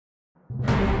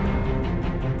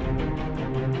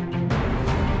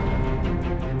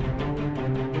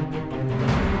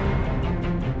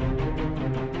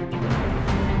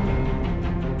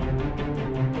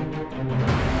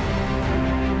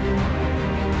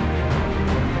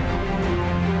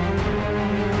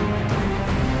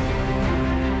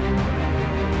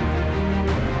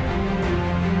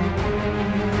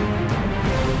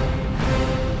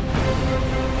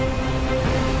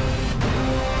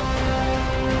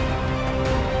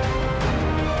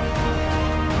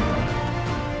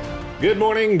Good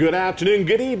morning, good afternoon,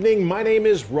 good evening. My name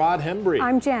is Rod Hembry.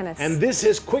 I'm Janice. And this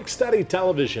is Quick Study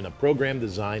Television, a program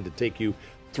designed to take you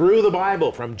through the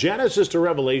Bible from Genesis to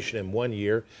Revelation in 1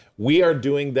 year. We are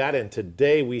doing that, and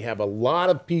today we have a lot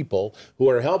of people who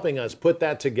are helping us put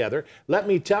that together. Let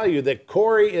me tell you that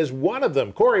Corey is one of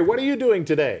them. Corey, what are you doing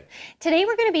today? Today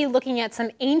we're going to be looking at some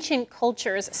ancient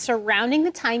cultures surrounding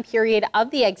the time period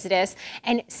of the Exodus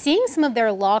and seeing some of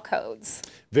their law codes.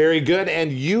 Very good,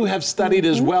 and you have studied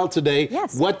as well today.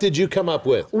 Yes. What did you come up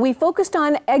with? We focused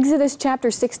on Exodus chapter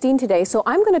 16 today, so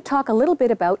I'm going to talk a little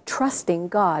bit about trusting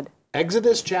God.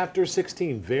 Exodus chapter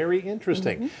 16, very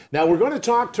interesting. Now we're going to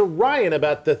talk to Ryan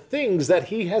about the things that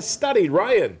he has studied.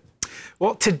 Ryan.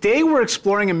 Well, today we're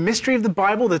exploring a mystery of the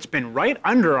Bible that's been right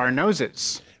under our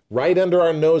noses. Right under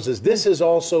our noses. This is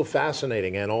also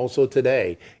fascinating, and also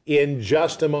today, in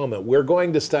just a moment, we're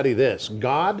going to study this.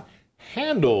 God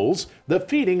handles the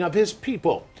feeding of his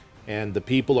people, and the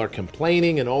people are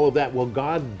complaining and all of that. Well,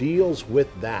 God deals with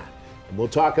that. And we'll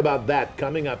talk about that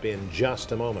coming up in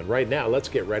just a moment. Right now, let's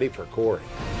get ready for Corey.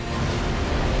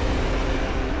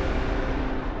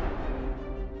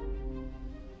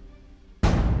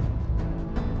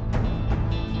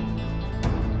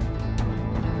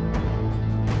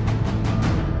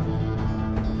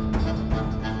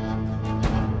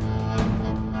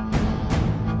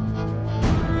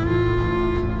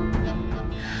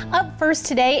 First,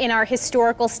 today in our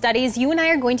historical studies, you and I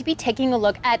are going to be taking a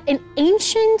look at an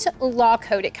ancient law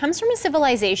code. It comes from a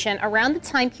civilization around the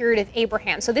time period of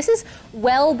Abraham. So this is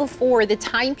well before the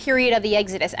time period of the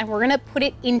Exodus, and we're going to put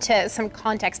it into some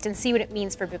context and see what it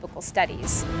means for biblical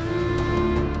studies.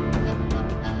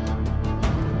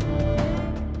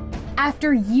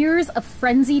 After years of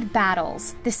frenzied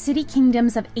battles, the city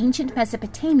kingdoms of ancient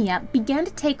Mesopotamia began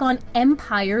to take on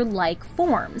empire-like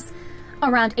forms.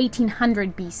 Around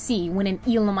 1800 BC, when an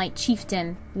Elamite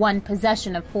chieftain won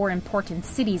possession of 4 important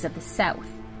cities of the south.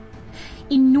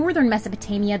 In northern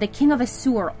Mesopotamia, the king of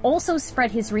Assur also spread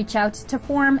his reach out to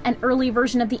form an early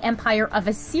version of the empire of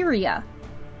Assyria.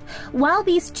 While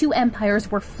these two empires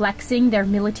were flexing their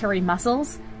military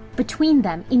muscles, between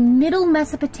them, in middle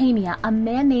Mesopotamia, a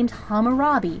man named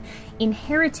Hammurabi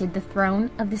inherited the throne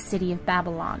of the city of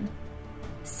Babylon.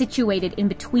 Situated in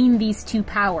between these two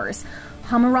powers,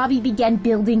 Hammurabi began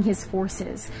building his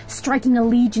forces, striking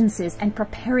allegiances, and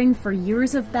preparing for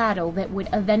years of battle that would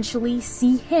eventually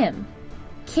see him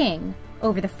king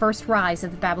over the first rise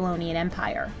of the Babylonian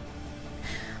Empire.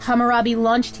 Hammurabi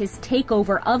launched his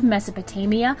takeover of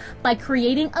Mesopotamia by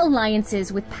creating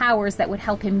alliances with powers that would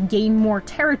help him gain more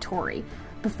territory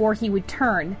before he would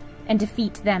turn and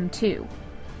defeat them too.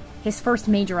 His first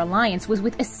major alliance was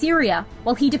with Assyria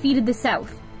while he defeated the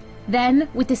south. Then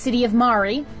with the city of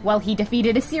Mari, while he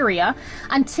defeated Assyria,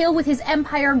 until with his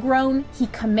empire grown, he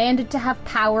commanded to have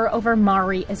power over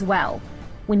Mari as well.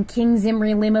 When King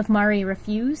Zimri-Lim of Mari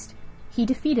refused, he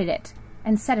defeated it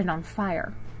and set it on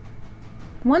fire.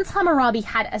 Once Hammurabi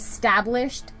had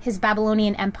established his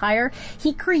Babylonian empire,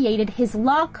 he created his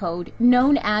law code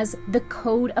known as the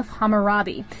Code of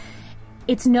Hammurabi.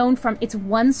 It's known from its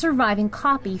one surviving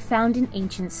copy found in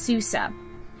ancient Susa.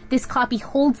 This copy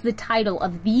holds the title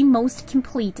of the most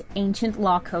complete ancient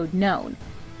law code known.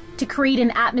 To create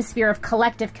an atmosphere of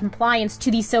collective compliance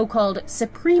to the so-called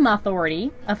supreme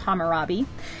authority of Hammurabi,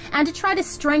 and to try to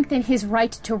strengthen his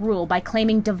right to rule by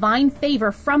claiming divine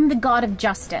favor from the god of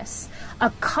justice,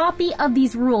 a copy of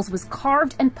these rules was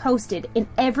carved and posted in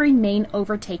every main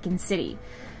overtaken city.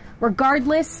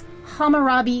 Regardless,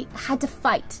 Hammurabi had to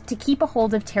fight to keep a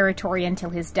hold of territory until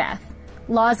his death.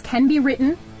 Laws can be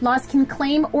written, laws can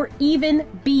claim or even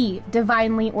be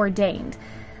divinely ordained.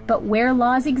 But where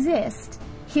laws exist,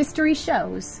 history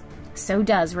shows, so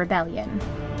does rebellion.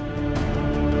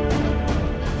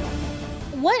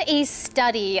 What a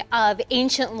study of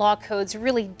ancient law codes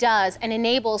really does and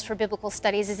enables for biblical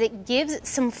studies is it gives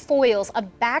some foils, a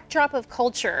backdrop of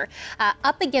culture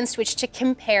up against which to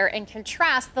compare and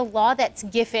contrast the law that's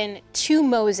given to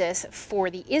Moses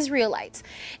for the Israelites.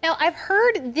 Now, I've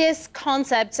heard this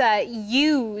concept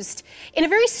used in a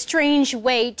very strange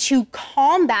way to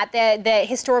combat the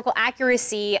historical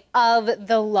accuracy of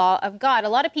the law of God. A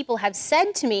lot of people have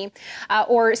said to me,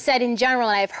 or said in general,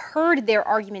 and I've heard their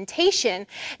argumentation,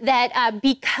 that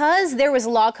because there was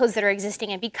law codes that are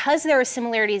existing and because there are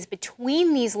similarities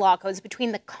between these law codes,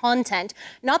 between the content,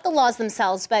 not the laws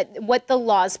themselves, but what the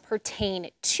laws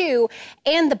pertain to,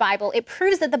 and the Bible, it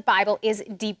proves that the Bible is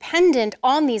dependent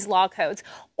on these law codes,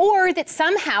 or that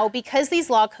somehow, because these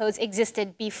law codes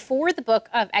existed before the book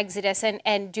of Exodus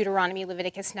and Deuteronomy,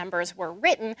 Leviticus, Numbers were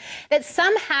written, that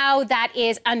somehow that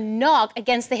is a knock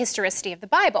against the historicity of the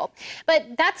Bible.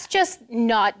 But that's just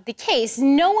not the case.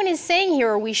 No one is saying here,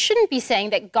 or we shouldn't be saying,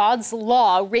 that God's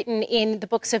law written in the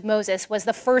books of Moses was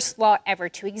the first law ever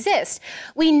to exist.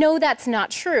 We know that's not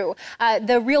true.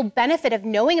 The real benefit of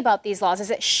knowing about these laws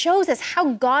is it shows us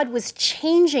how God was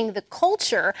changing the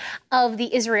culture of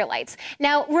the Israelites.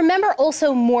 Now, remember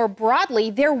also more broadly,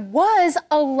 there was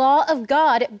a law of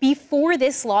God before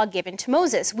this law given to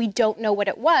Moses. We don't know what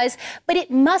it was, but it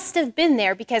must have been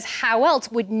there, because how else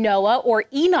would Noah or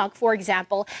Enoch, for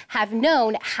example, have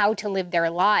known how to live their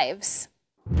lives?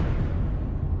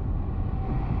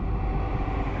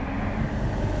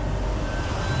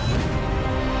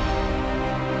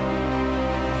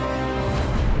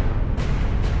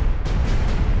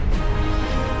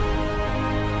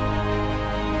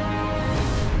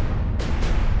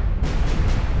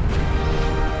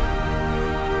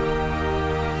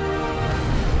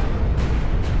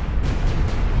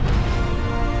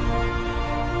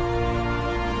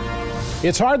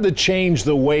 It's hard to change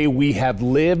the way we have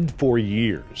lived for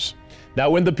years. Now,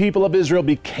 when the people of Israel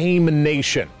became a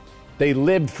nation, they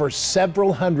lived for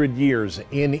several hundred years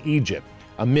in Egypt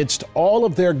amidst all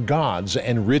of their gods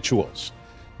and rituals.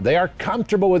 They are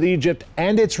comfortable with Egypt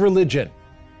and its religion,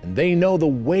 and they know the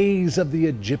ways of the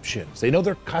Egyptians. They know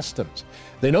their customs.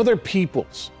 They know their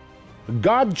peoples.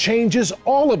 God changes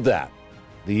all of that.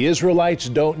 The Israelites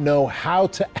don't know how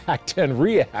to act and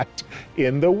react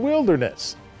in the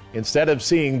wilderness. Instead of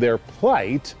seeing their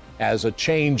plight as a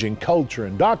change in culture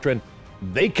and doctrine,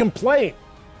 they complain.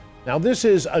 Now, this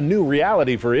is a new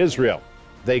reality for Israel.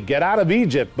 They get out of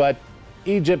Egypt, but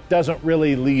Egypt doesn't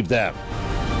really leave them.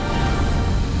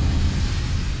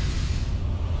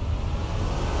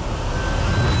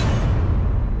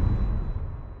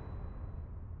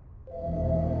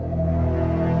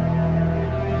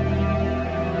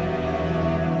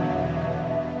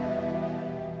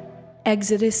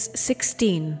 Exodus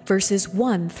 16, verses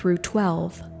 1 through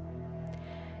 12.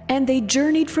 And they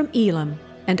journeyed from Elim,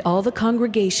 and all the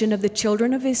congregation of the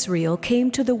children of Israel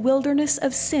came to the wilderness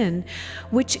of Sin,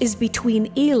 which is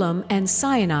between Elim and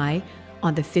Sinai,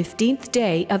 on the 15th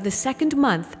day of the second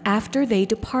month after they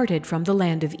departed from the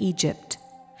land of Egypt.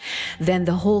 Then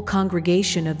the whole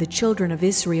congregation of the children of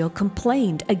Israel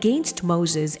complained against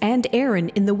Moses and Aaron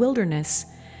in the wilderness.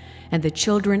 And the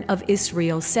children of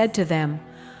Israel said to them,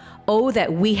 "Oh,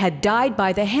 that we had died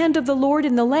by the hand of the Lord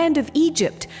in the land of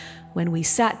Egypt, when we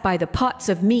sat by the pots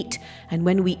of meat, and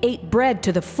when we ate bread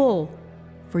to the full.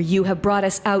 For you have brought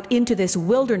us out into this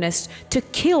wilderness to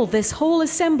kill this whole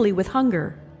assembly with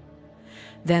hunger."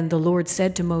 Then the Lord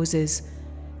said to Moses,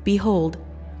 "Behold,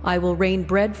 I will rain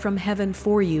bread from heaven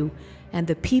for you, and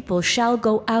the people shall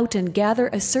go out and gather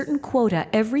a certain quota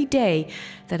every day,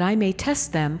 that I may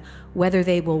test them whether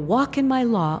they will walk in my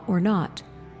law or not.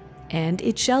 And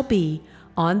it shall be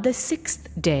on the 6th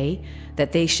day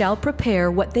that they shall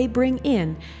prepare what they bring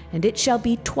in, and it shall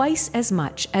be twice as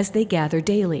much as they gather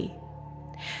daily."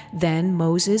 Then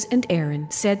Moses and Aaron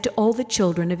said to all the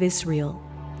children of Israel,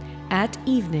 "At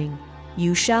evening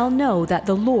you shall know that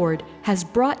the Lord has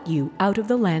brought you out of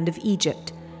the land of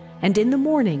Egypt, and in the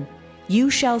morning you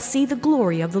shall see the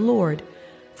glory of the Lord,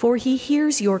 for he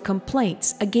hears your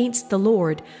complaints against the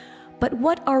Lord. But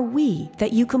what are we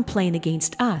that you complain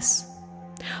against us?"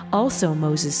 Also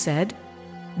Moses said,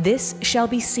 "This shall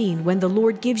be seen when the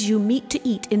Lord gives you meat to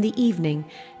eat in the evening,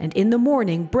 and in the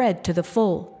morning bread to the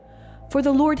full. For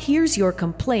the Lord hears your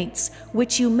complaints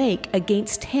which you make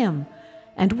against him.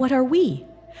 And what are we?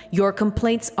 Your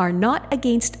complaints are not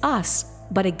against us,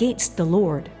 but against the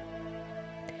Lord."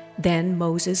 Then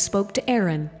Moses spoke to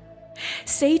Aaron,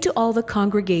 "Say to all the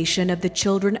congregation of the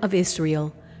children of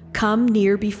Israel, 'Come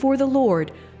near before the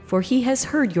Lord, for he has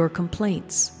heard your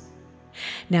complaints.'"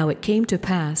 Now it came to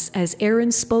pass, as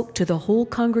Aaron spoke to the whole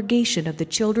congregation of the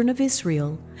children of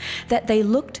Israel, that they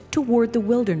looked toward the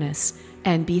wilderness,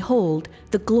 and behold,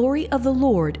 the glory of the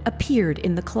Lord appeared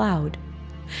in the cloud.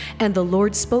 And the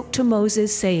Lord spoke to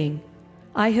Moses, saying,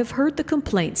 "I have heard the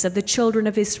complaints of the children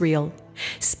of Israel.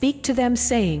 Speak to them,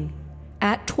 saying,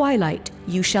 'At twilight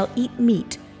you shall eat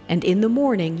meat, and in the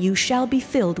morning you shall be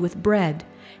filled with bread,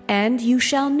 and you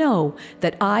shall know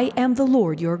that I am the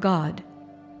Lord your God.'"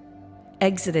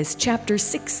 Exodus chapter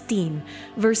 16,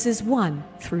 verses 1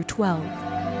 through 12.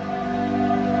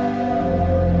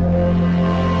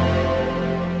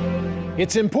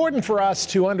 It's important for us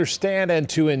to understand and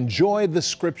to enjoy the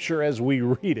Scripture as we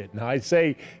read it. Now, I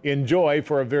say enjoy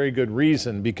for a very good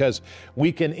reason, because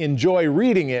we can enjoy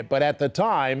reading it, but at the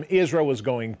time Israel was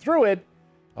going through it,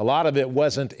 A lot of it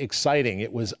wasn't exciting.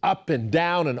 It was up and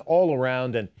down and all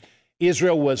around, and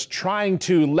Israel was trying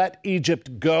to let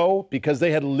Egypt go because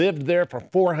they had lived there for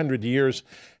 400 years,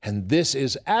 and this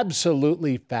is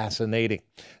absolutely fascinating.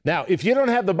 Now, if you don't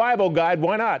have the Bible guide,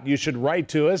 why not? You should write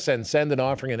to us and send an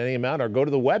offering in any amount, or go to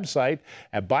the website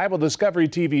at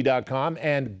BibleDiscoveryTV.com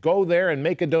and go there and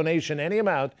make a donation any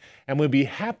amount, and we'll be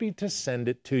happy to send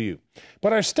it to you.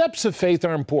 But our steps of faith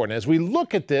are important. As we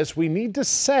look at this, we need to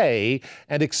say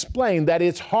and explain that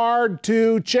it's hard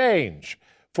to change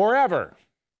forever.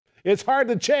 It's hard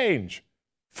to change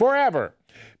forever,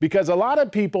 because a lot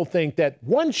of people think that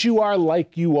once you are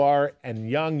like you are and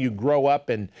young, you grow up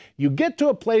and you get to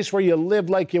a place where you live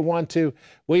like you want to,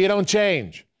 well, you don't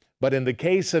change. But in the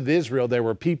case of Israel, there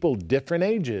were people different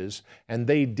ages, and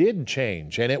they did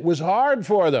change, and it was hard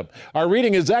for them. Our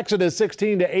reading is Exodus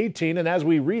 16 to 18, and as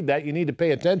we read that, you need to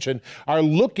pay attention. Our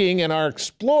looking and our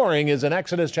exploring is in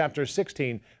Exodus chapter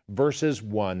 16, verses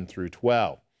 1 through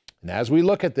 12. And as we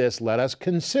look at this, let us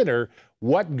consider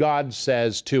what God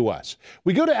says to us.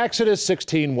 We go to Exodus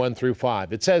 16, 1 through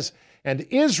 5. It says, "And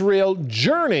Israel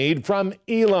journeyed from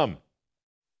Elim,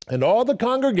 and all the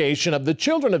congregation of the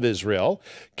children of Israel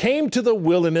came to the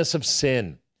wilderness of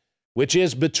Sin, which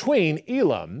is between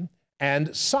Elim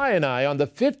and Sinai, on the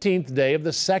 15th day of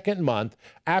the second month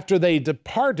after they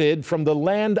departed from the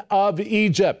land of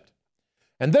Egypt.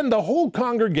 And then the whole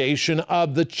congregation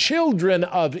of the children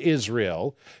of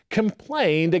Israel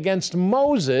complained against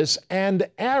Moses and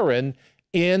Aaron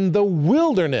in the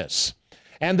wilderness.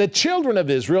 And the children of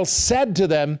Israel said to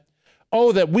them,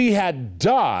 'Oh, that we had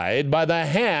died by the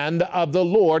hand of the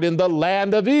Lord in the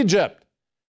land of Egypt.'"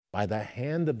 By the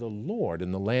hand of the Lord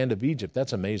in the land of Egypt.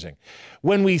 That's amazing.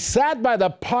 "When we sat by the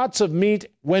pots of meat,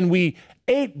 when we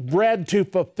ate bread to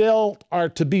fulfill or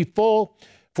to be full,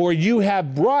 for you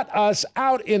have brought us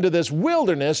out into this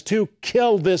wilderness to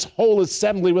kill this whole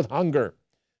assembly with hunger."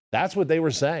 That's what they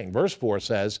were saying. Verse 4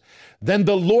 says, "Then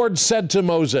the Lord said to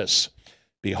Moses,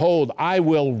 'Behold, I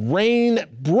will rain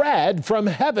bread from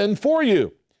heaven for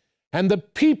you, and the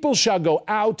people shall go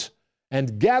out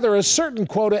and gather a certain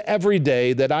quota every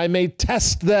day, that I may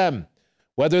test them,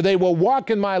 whether they will walk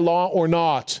in my law or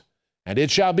not. And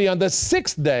it shall be on the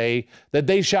 6th day that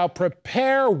they shall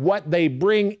prepare what they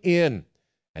bring in.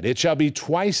 And it shall be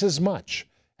twice as much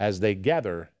as they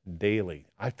gather daily.'"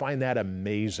 I find that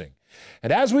amazing.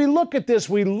 And as we look at this,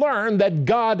 we learn that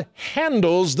God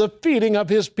handles the feeding of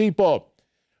his people.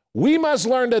 We must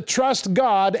learn to trust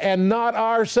God and not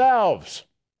ourselves.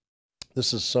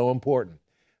 This is so important.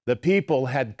 The people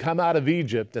had come out of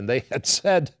Egypt and they had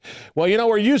said, "Well, you know,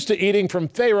 we're used to eating from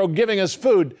Pharaoh giving us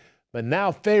food, but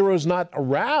now Pharaoh's not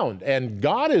around and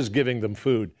God is giving them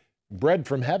food, bread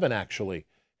from heaven actually.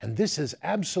 And this is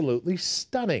absolutely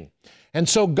stunning. And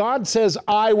so God says,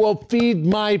 "I will feed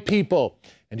my people."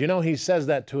 And you know, he says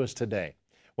that to us today.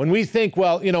 When we think,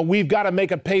 well, you know, we've got to make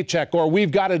a paycheck, or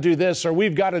we've got to do this, or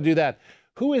we've got to do that,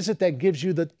 who is it that gives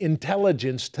you the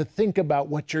intelligence to think about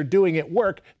what you're doing at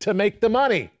work to make the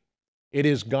money? It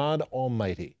is God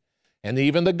Almighty. And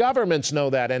even the governments know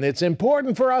that. And it's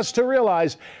important for us to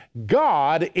realize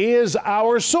God is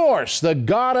our source, the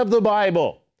God of the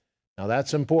Bible. Now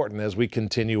that's important. As we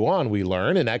continue on, we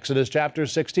learn in Exodus chapter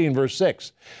 16, verse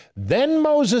 6, "Then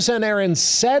Moses and Aaron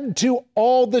said to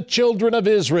all the children of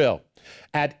Israel,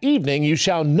 'At evening you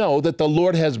shall know that the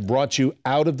Lord has brought you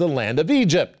out of the land of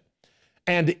Egypt.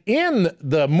 And in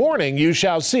the morning you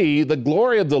shall see the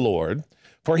glory of the Lord,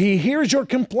 for he hears your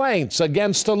complaints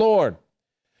against the Lord.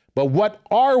 But what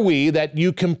are we that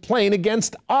you complain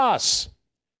against us?'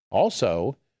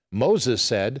 Also, Moses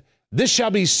said, 'This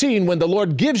shall be seen when the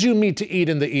Lord gives you meat to eat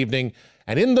in the evening,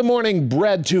 and in the morning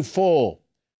bread to full.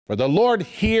 For the Lord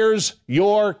hears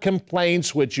your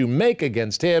complaints which you make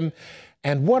against him.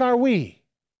 And what are we?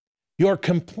 Your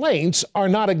complaints are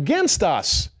not against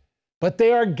us, but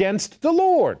they are against the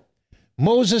Lord.'"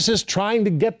 Moses is trying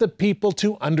to get the people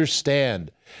to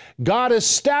understand. God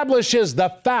establishes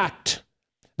the fact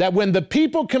that when the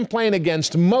people complain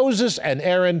against Moses and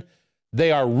Aaron, they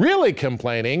are really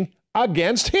complaining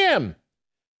against him.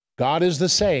 God is the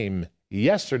same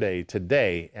yesterday,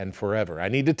 today, and forever. I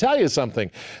need to tell you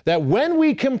something, that when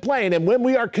we complain and when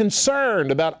we are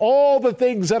concerned about all the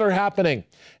things that are happening,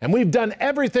 and we've done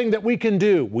everything that we can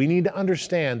do, we need to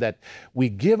understand that we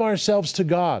give ourselves to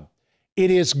God. It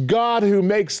is God who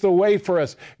makes the way for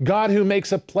us, God who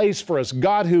makes a place for us,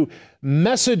 God who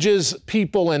messages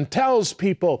people and tells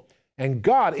people. And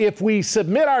God, if we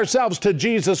submit ourselves to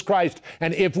Jesus Christ,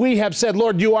 and if we have said,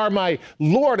 "Lord, you are my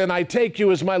Lord, and I take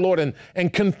you as my Lord,"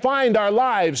 and confined our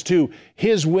lives to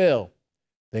his will,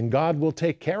 then God will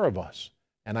take care of us.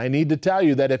 And I need to tell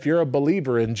you that if you're a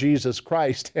believer in Jesus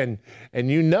Christ and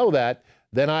you know that,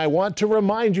 then I want to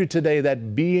remind you today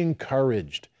that be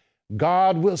encouraged.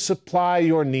 God will supply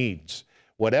your needs.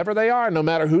 Whatever they are, no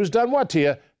matter who's done what to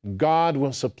you, God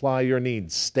will supply your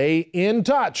needs. Stay in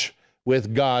touch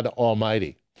with God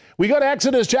Almighty. We go to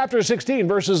Exodus chapter 16,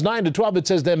 verses 9 to 12. It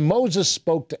says, Then Moses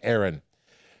spoke to Aaron,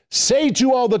 Say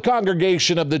to all the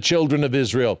congregation of the children of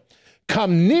Israel,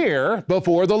 Come near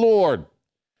before the Lord,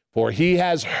 for he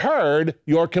has heard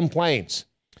your complaints.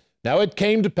 Now it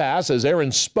came to pass, as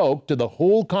Aaron spoke to the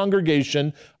whole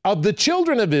congregation of the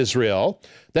children of Israel,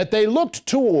 that they looked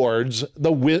towards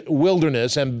the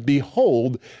wilderness, and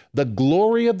behold, the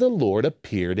glory of the Lord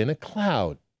appeared in a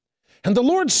cloud. And the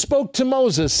Lord spoke to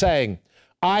Moses, saying,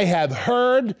 I have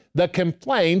heard the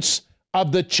complaints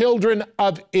of the children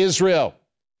of Israel.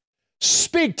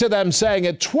 Speak to them, saying,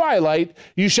 At twilight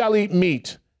you shall eat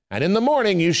meat, and in the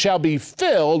morning you shall be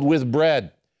filled with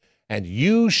bread. And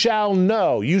you shall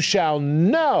know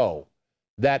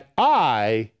that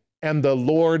I am the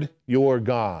Lord your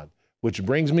God. Which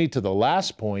brings me to the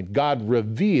last point. God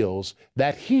reveals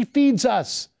that he feeds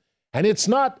us. And it's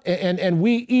not, and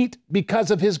we eat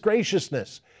because of his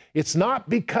graciousness. It's not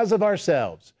because of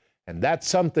ourselves. And that's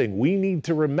something we need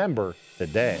to remember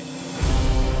today.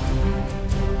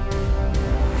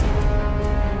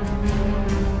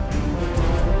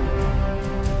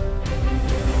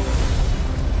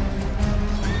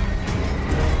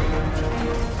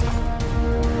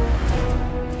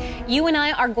 You and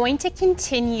I are going to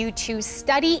continue to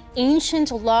study ancient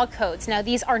law codes. Now,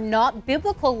 these are not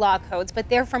biblical law codes, but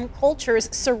they're from cultures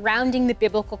surrounding the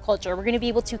biblical culture. We're going to be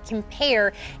able to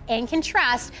compare and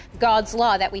contrast God's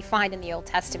law that we find in the Old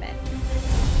Testament.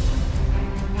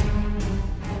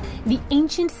 The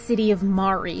ancient city of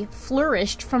Mari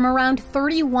flourished from around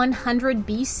 3100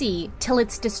 BC till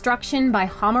its destruction by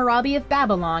Hammurabi of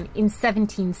Babylon in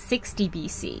 1760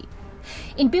 BC.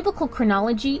 In biblical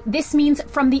chronology, this means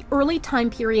from the early time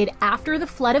period after the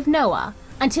flood of Noah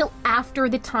until after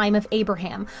the time of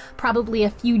Abraham, probably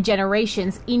a few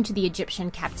generations into the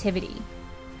Egyptian captivity.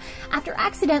 After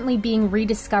accidentally being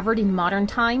rediscovered in modern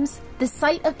times, the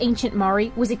site of ancient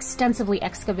Mari was extensively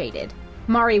excavated.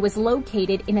 Mari was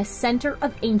located in a center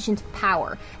of ancient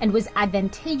power and was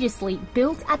advantageously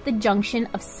built at the junction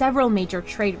of several major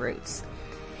trade routes.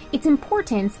 Its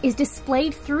importance is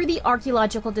displayed through the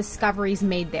archaeological discoveries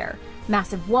made there: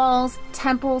 massive walls,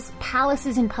 temples,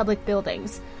 palaces, and public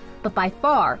buildings. But by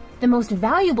far, the most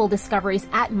valuable discoveries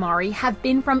at Mari have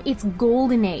been from its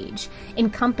golden age,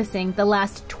 encompassing the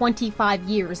last 25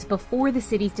 years before the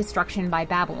city's destruction by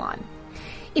Babylon.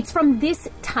 It's from this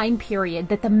time period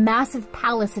that the massive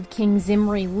palace of King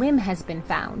Zimri Lim has been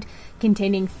found,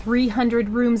 containing 300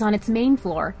 rooms on its main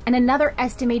floor and another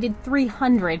estimated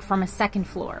 300 from a second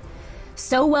floor.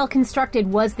 So well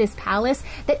constructed was this palace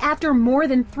that after more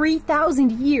than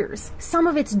 3,000 years, some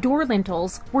of its door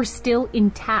lintels were still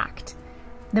intact.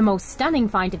 The most stunning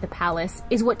find of the palace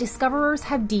is what discoverers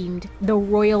have deemed the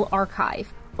Royal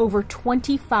Archive, over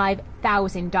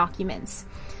 25,000 documents.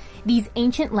 These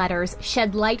ancient letters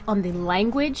shed light on the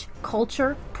language,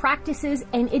 culture, practices,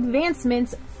 and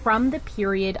advancements from the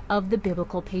period of the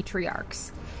biblical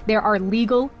patriarchs. There are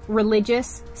legal,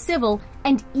 religious, civil,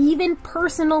 and even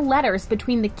personal letters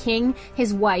between the king,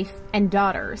 his wife, and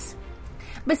daughters.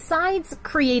 Besides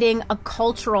creating a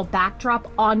cultural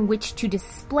backdrop on which to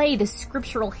display the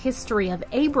scriptural history of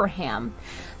Abraham,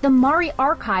 the Mari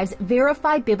archives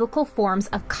verify biblical forms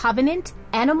of covenant,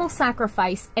 animal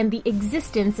sacrifice, and the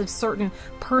existence of certain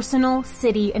personal,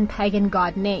 city, and pagan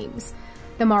god names.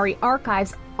 The Mari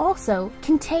archives also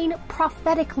contain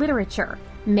prophetic literature,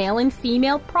 male and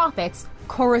female prophets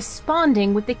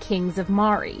corresponding with the kings of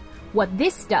Mari. What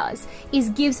this does is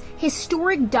gives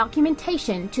historic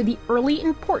documentation to the early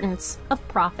importance of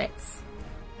prophets.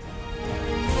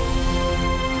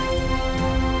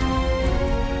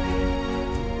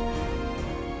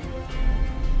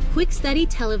 Quick Study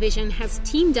Television has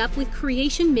teamed up with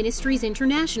Creation Ministries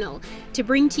International to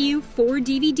bring to you 4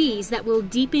 DVDs that will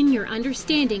deepen your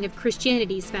understanding of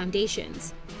Christianity's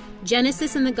foundations.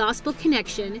 Genesis and the Gospel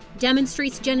Connection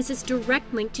demonstrates Genesis'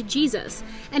 direct link to Jesus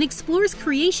and explores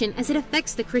creation as it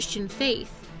affects the Christian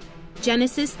faith.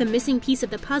 Genesis, the missing piece of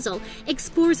the puzzle,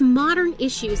 explores modern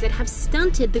issues that have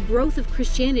stunted the growth of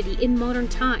Christianity in modern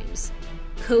times.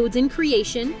 Codes in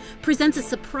Creation presents a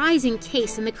surprising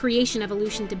case in the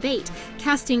creation-evolution debate,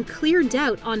 casting clear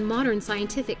doubt on modern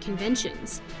scientific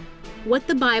conventions. What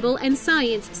the Bible and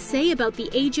science say about the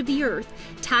age of the earth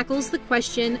tackles the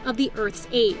question of the earth's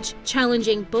age,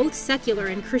 challenging both secular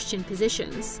and Christian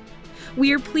positions.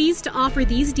 We are pleased to offer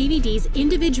these DVDs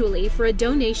individually for a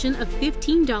donation of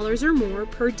 $15 or more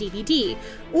per DVD,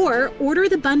 or order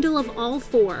the bundle of all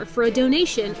 4 for a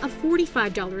donation of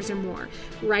 $45 or more.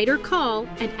 Write or call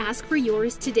and ask for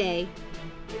yours today.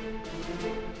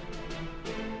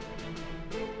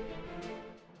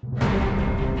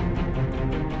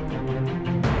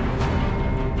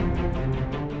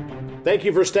 Thank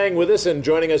you for staying with us and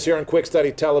joining us here on Quick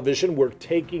Study Television. We're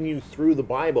taking you through the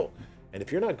Bible. And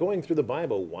if you're not going through the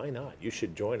Bible, why not? You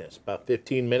should join us. About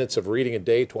 15 minutes of reading a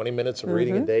day, 20 minutes of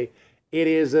reading a day. It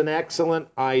is an excellent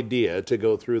idea to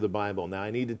go through the Bible. Now,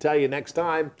 I need to tell you, next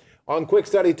time on Quick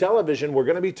Study Television, we're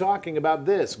going to be talking about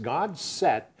this. God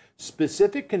set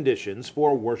specific conditions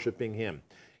for worshiping Him.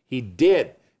 He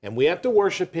did. And we have to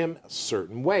worship Him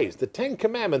certain ways. The 10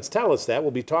 Commandments tell us that. We'll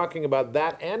be talking about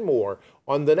that and more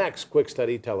on the next Quick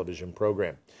Study Television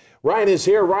program. Ryan is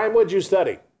here. Ryan, what'd you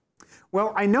study?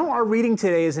 Well, I know our reading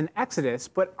today is in Exodus,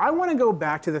 but I want to go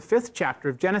back to the 5th chapter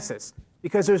of Genesis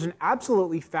because there's an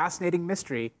absolutely fascinating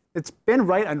mystery that's been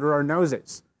right under our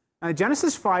noses. Now,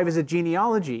 Genesis 5 is a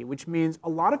genealogy, which means a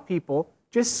lot of people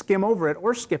just skim over it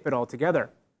or skip it altogether.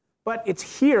 But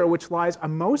it's here which lies a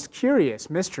most curious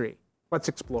mystery. Let's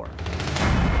explore.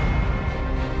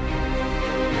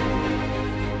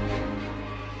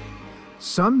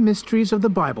 Some mysteries of the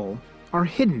Bible are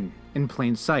hidden in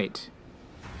plain sight.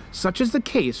 Such is the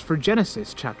case for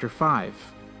Genesis chapter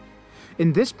 5.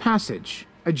 In this passage,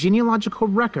 a genealogical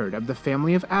record of the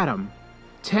family of Adam,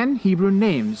 10 Hebrew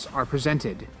names are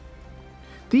presented.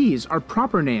 These are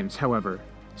proper names, however,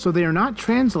 so they are not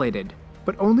translated,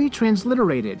 but only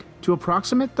transliterated to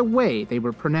approximate the way they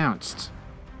were pronounced.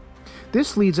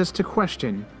 This leads us to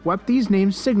question what these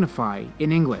names signify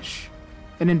in English,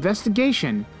 an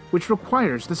investigation which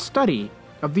requires the study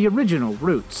of the original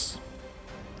roots.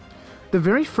 The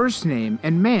very first name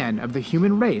and man of the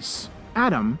human race,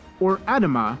 Adam, or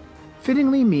Adamah,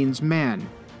 fittingly means man.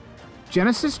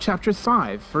 Genesis chapter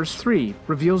 5, verse 3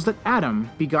 reveals that Adam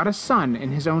begot a son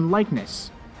in his own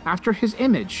likeness, after his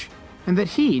image, and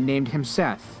that he named him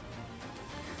Seth.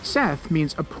 Seth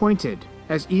means appointed,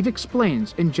 as Eve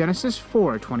explains in Genesis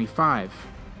 4:25.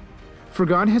 For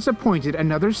God has appointed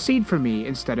another seed for me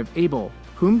instead of Abel,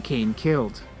 whom Cain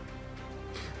killed.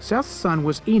 Seth's son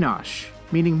was Enosh,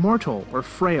 meaning mortal or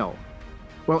frail,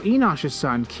 while Enosh's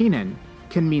son Kenan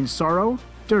can mean sorrow,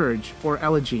 dirge, or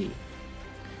elegy.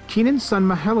 Kenan's son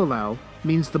Mahalalel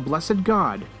means the blessed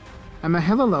God, and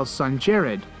Mahalalel's son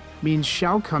Jared means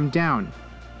shall come down,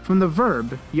 from the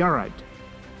verb yared.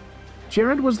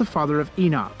 Jared was the father of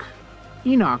Enoch,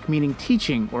 Enoch meaning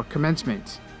teaching or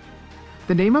commencement.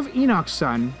 The name of Enoch's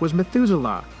son was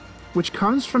Methuselah, which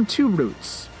comes from 2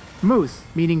 roots, Muth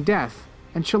meaning death,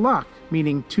 and Shalach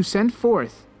meaning to send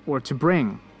forth or to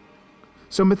bring.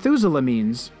 So Methuselah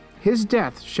means, his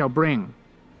death shall bring.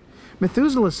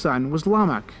 Methuselah's son was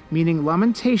Lamech, meaning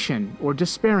lamentation or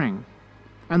despairing,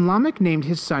 and Lamech named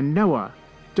his son Noah,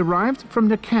 derived from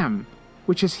Nechem,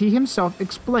 which as he himself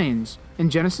explains in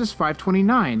Genesis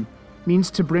 5:29,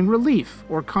 means to bring relief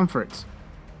or comfort.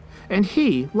 And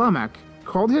he, Lamech,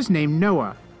 called his name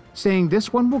Noah, saying,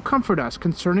 this one will comfort us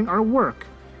concerning our work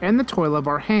and the toil of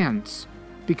our hands,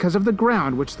 because of the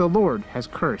ground which the Lord has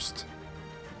cursed.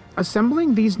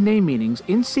 Assembling these name meanings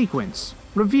in sequence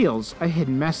reveals a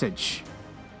hidden message.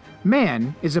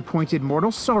 Man is appointed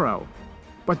mortal sorrow,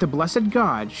 but the blessed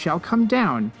God shall come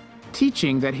down,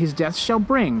 teaching that his death shall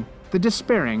bring the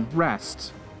despairing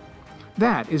rest.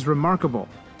 That is remarkable.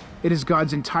 It is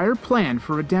God's entire plan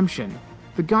for redemption,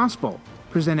 the gospel,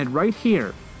 presented right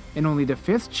here in only the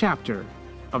 5th chapter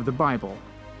of the Bible.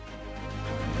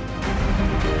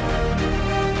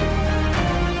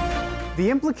 The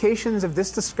implications of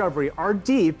this discovery are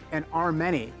deep and are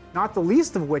many, not the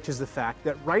least of which is the fact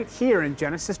that right here in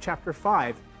Genesis chapter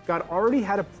 5, God already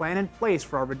had a plan in place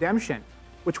for our redemption,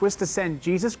 which was to send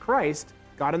Jesus Christ,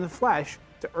 God in the flesh,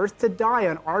 to earth to die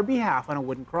on our behalf on a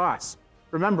wooden cross.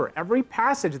 Remember, every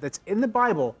passage that's in the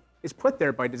Bible is put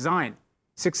there by design.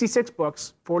 66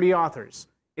 books, 40 authors.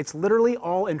 It's literally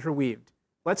all interweaved.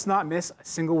 Let's not miss a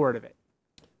single word of it.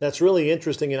 That's really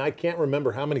interesting, and I can't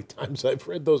remember how many times I've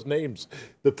read those names,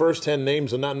 the first 10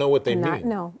 names, and not know what they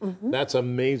mean. That's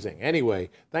amazing. Anyway,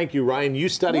 thank you, Ryan. You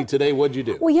studied today. What'd you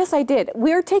do? Well, yes, I did.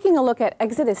 We're taking a look at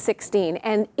Exodus 16,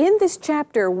 and in this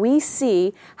chapter, we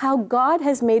see how God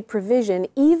has made provision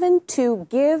even to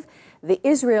give the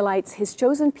Israelites, his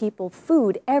chosen people,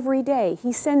 food every day.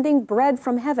 He's sending bread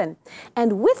from heaven.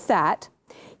 And with that,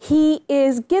 he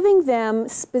is giving them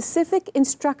specific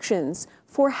instructions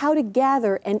for how to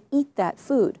gather and eat that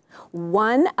food.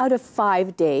 1 out of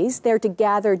 5 days, they're to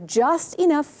gather just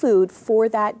enough food for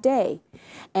that day.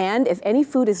 And if any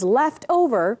food is left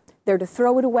over, they're to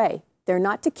throw it away. They're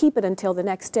not to keep it until the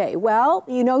next day. Well,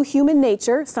 you know, human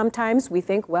nature, sometimes we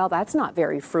think, well, that's not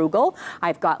very frugal.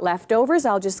 I've got leftovers,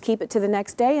 I'll just keep it to the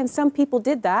next day. And some people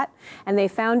did that, and they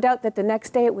found out that the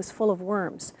next day it was full of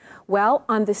worms. Well,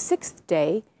 on the 6th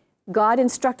day, God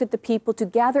instructed the people to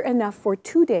gather enough for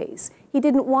 2 days. He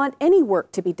didn't want any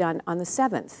work to be done on the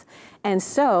 7th. And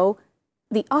so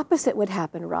the opposite would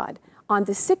happen, Rod. On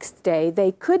the 6th day,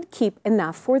 they could keep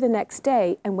enough for the next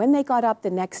day, and when they got up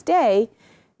the next day,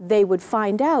 they would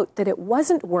find out that it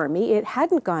wasn't wormy, it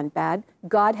hadn't gone bad,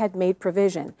 God had made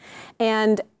provision.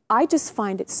 And I just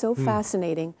find it so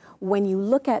fascinating when you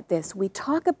look at this. We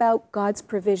talk about God's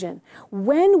provision.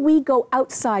 When we go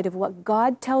outside of what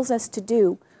God tells us to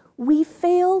do, we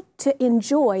fail to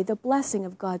enjoy the blessing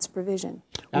of God's provision.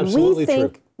 Absolutely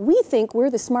true. We think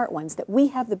we're the smart ones, that we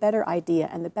have the better idea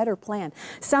and the better plan.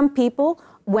 Some people,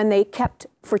 when they kept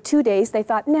for 2 days, they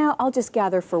thought, now I'll just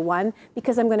gather for 1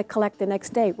 because I'm going to collect the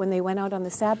next day. When they went out on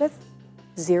the Sabbath,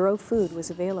 0 food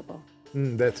was available.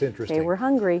 That's interesting. They were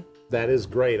hungry. That is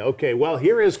great. Okay, well,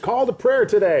 here is Call to Prayer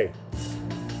today.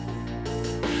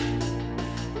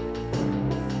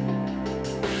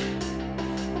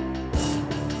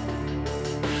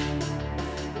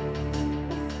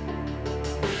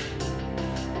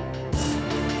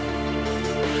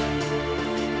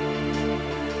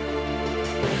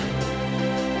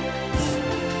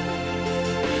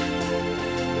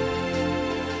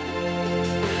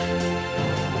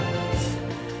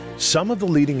 Some of the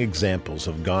leading examples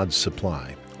of God's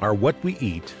supply are what we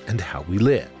eat and how we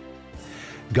live.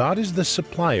 God is the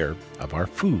supplier of our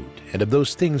food and of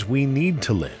those things we need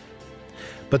to live.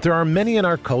 But there are many in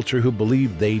our culture who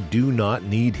believe they do not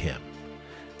need Him.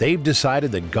 They've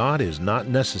decided that God is not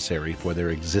necessary for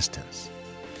their existence.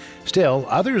 Still,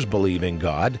 others believe in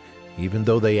God, even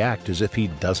though they act as if He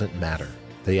doesn't matter.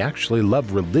 They actually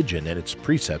love religion and its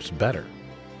precepts better.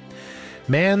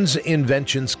 Man's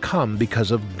inventions come because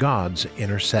of God's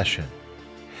intercession.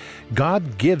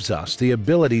 God gives us the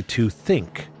ability to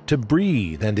think, to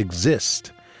breathe, and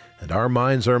exist, and our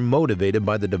minds are motivated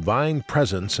by the divine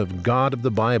presence of God of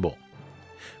the Bible.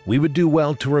 We would do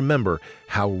well to remember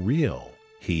how real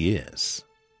He is.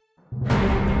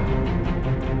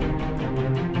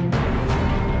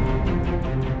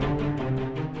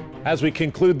 As we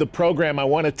conclude the program, I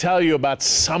want to tell you about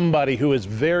somebody who is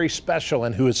very special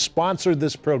and who has sponsored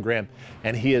this program,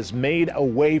 and he has made a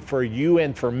way for you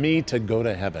and for me to go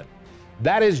to heaven.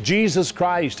 That is Jesus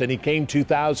Christ, and He came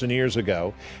 2,000 years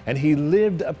ago, and He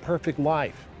lived a perfect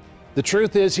life. The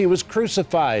truth is, He was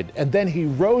crucified, and then He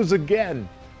rose again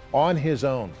on His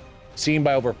own, seen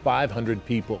by over 500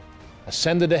 people,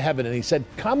 ascended to heaven, and He said,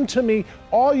 "Come to me,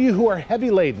 all you who are heavy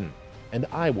laden, and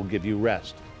I will give you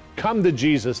rest." Come to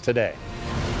Jesus today.